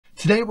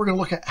Today we're going to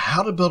look at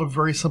how to build a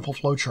very simple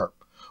flowchart.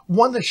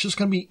 One that's just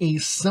going to be a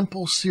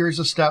simple series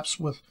of steps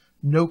with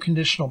no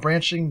conditional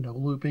branching, no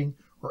looping,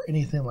 or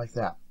anything like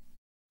that.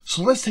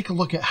 So let's take a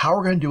look at how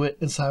we're going to do it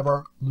inside of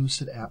our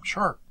Lucid app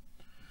chart.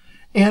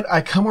 And I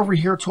come over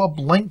here to a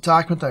blank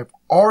document that I've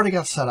already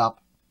got set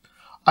up.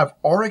 I've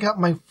already got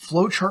my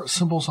flowchart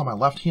symbols on my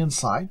left-hand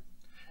side.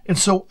 And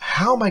so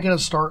how am I going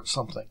to start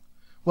something?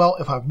 Well,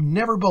 if I've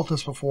never built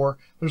this before,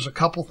 there's a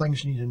couple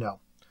things you need to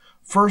know.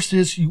 First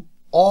is you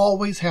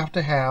always have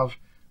to have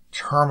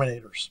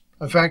terminators.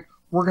 In fact,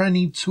 we're going to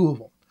need two of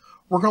them.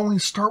 We're going to only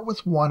start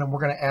with one and we're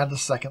going to add the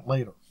second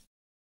later.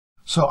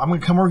 So I'm going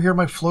to come over here to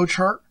my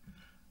flowchart.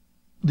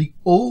 The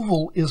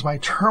oval is my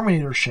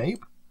terminator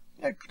shape.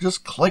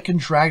 Just click and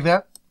drag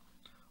that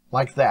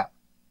like that.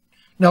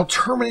 Now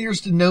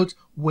terminators denote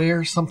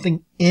where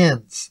something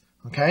ends.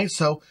 Okay,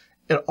 so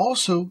it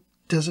also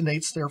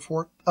designates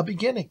therefore a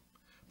beginning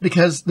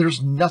because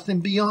there's nothing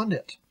beyond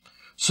it.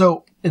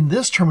 So in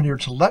this terminator,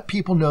 to let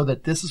people know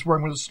that this is where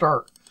I'm going to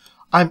start,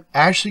 I'm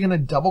actually going to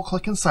double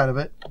click inside of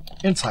it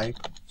and type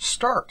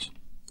start,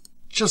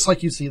 just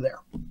like you see there.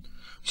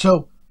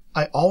 So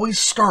I always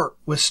start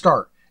with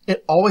start.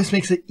 It always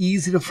makes it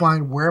easy to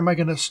find where am I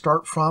going to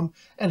start from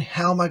and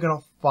how am I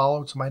going to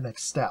follow to my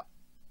next step.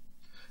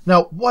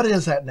 Now, what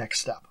is that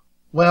next step?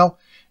 Well,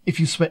 if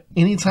you spent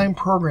any time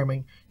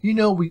programming, you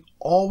know we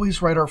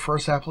always write our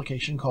first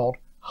application called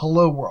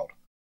Hello World.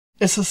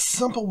 It's a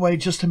simple way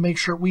just to make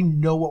sure we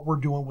know what we're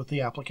doing with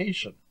the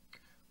application.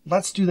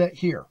 Let's do that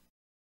here.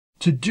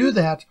 To do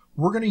that,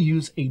 we're going to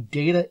use a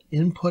data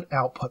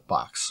input-output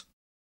box.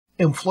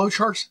 In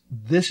flowcharts,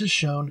 this is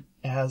shown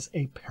as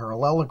a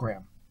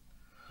parallelogram.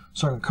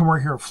 So I'm going to come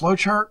over here to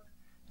flowchart.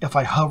 If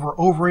I hover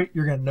over it,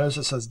 you're going to notice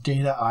it says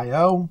data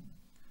IO.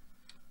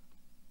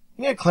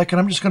 I'm going to click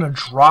and I'm just going to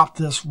drop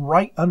this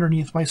right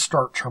underneath my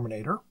start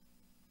terminator.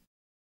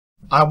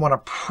 I want to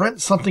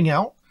print something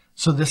out.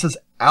 So this is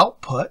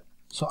output.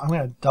 So I'm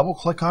going to double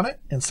click on it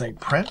and say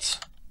print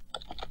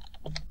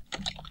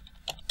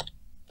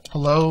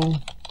hello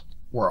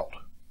world.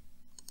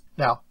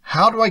 Now,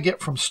 how do I get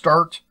from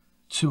start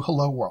to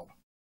hello world?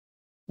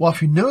 Well,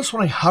 if you notice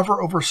when I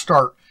hover over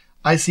start,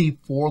 I see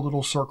four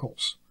little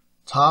circles,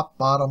 top,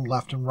 bottom,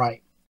 left, and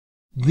right.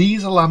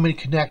 These allow me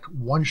to connect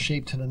one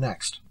shape to the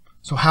next.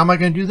 So how am I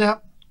going to do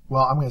that?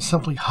 Well, I'm going to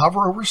simply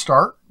hover over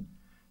start,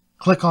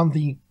 click on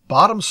the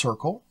bottom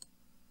circle,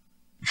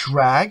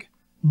 drag.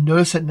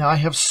 Notice that now I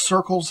have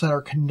circles that are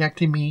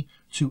connecting me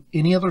to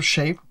any other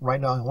shape.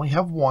 Right now I only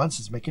have one, so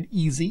let's make it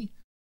easy.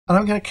 And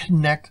I'm going to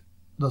connect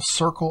the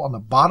circle on the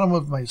bottom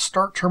of my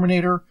start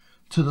terminator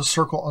to the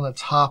circle on the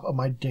top of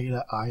my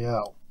data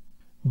IO.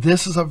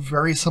 This is a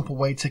very simple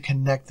way to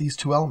connect these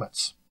two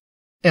elements.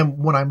 And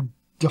when I'm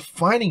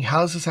defining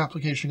how is this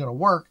application going to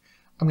work,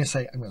 I'm going to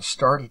say I'm going to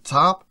start at the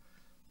top,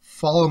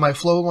 follow my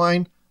flow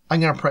line,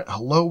 I'm going to print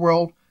hello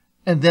world,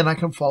 and then I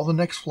can follow the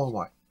next flow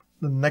line,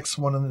 the next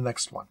one, and the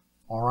next one.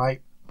 All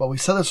right, but we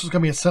said this was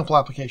going to be a simple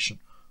application.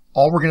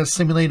 All we're going to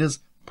simulate is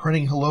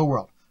printing hello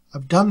world.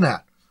 I've done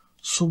that.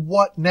 So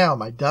what now?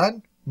 Am I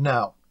done?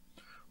 No.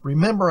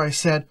 Remember I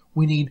said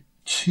we need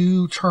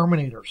two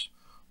terminators.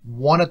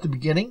 One at the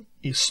beginning,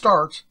 a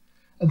start,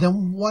 and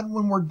then one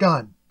when we're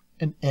done,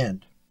 an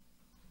end.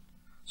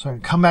 So I'm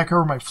going to come back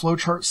over my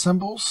flowchart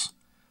symbols,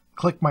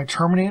 click my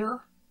terminator,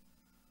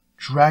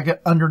 drag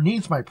it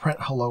underneath my print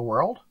hello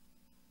world,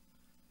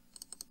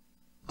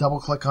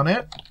 double click on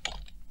it.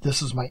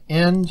 This is my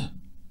end.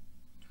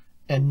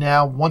 And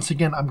now, once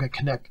again, I'm going to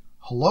connect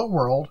hello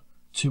world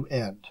to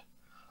end.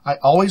 I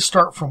always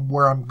start from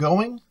where I'm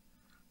going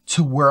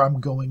to where I'm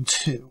going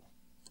to.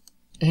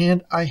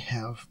 And I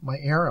have my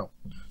arrow.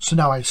 So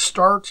now I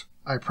start,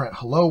 I print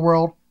hello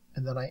world,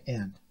 and then I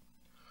end.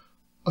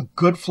 A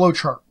good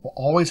flowchart will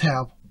always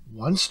have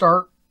one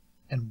start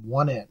and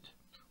one end.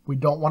 We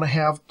don't want to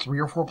have 3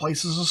 or 4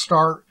 places to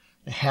start,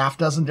 a half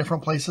dozen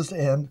different places to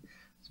end.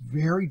 It's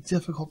very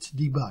difficult to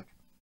debug.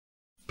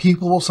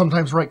 People will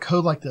sometimes write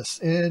code like this,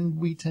 and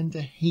we tend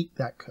to hate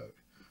that code.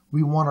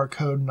 We want our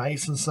code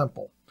nice and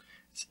simple.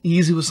 It's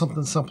easy with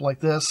something simple like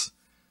this.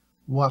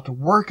 We'll have to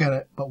work at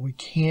it, but we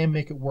can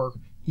make it work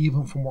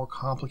even for more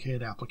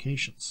complicated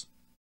applications.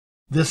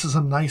 This is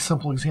a nice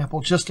simple example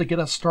just to get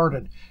us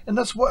started. And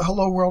that's what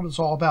Hello World is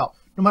all about,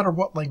 no matter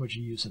what language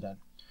you use it in.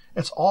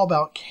 It's all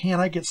about, can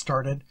I get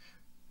started?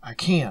 I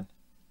can.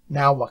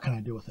 Now what can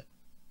I do with it?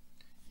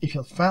 If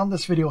you found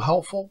this video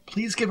helpful,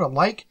 please give it a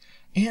like,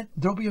 and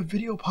there'll be a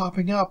video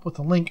popping up with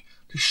a link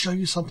to show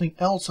you something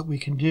else that we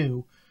can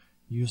do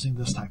using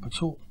this type of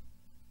tool.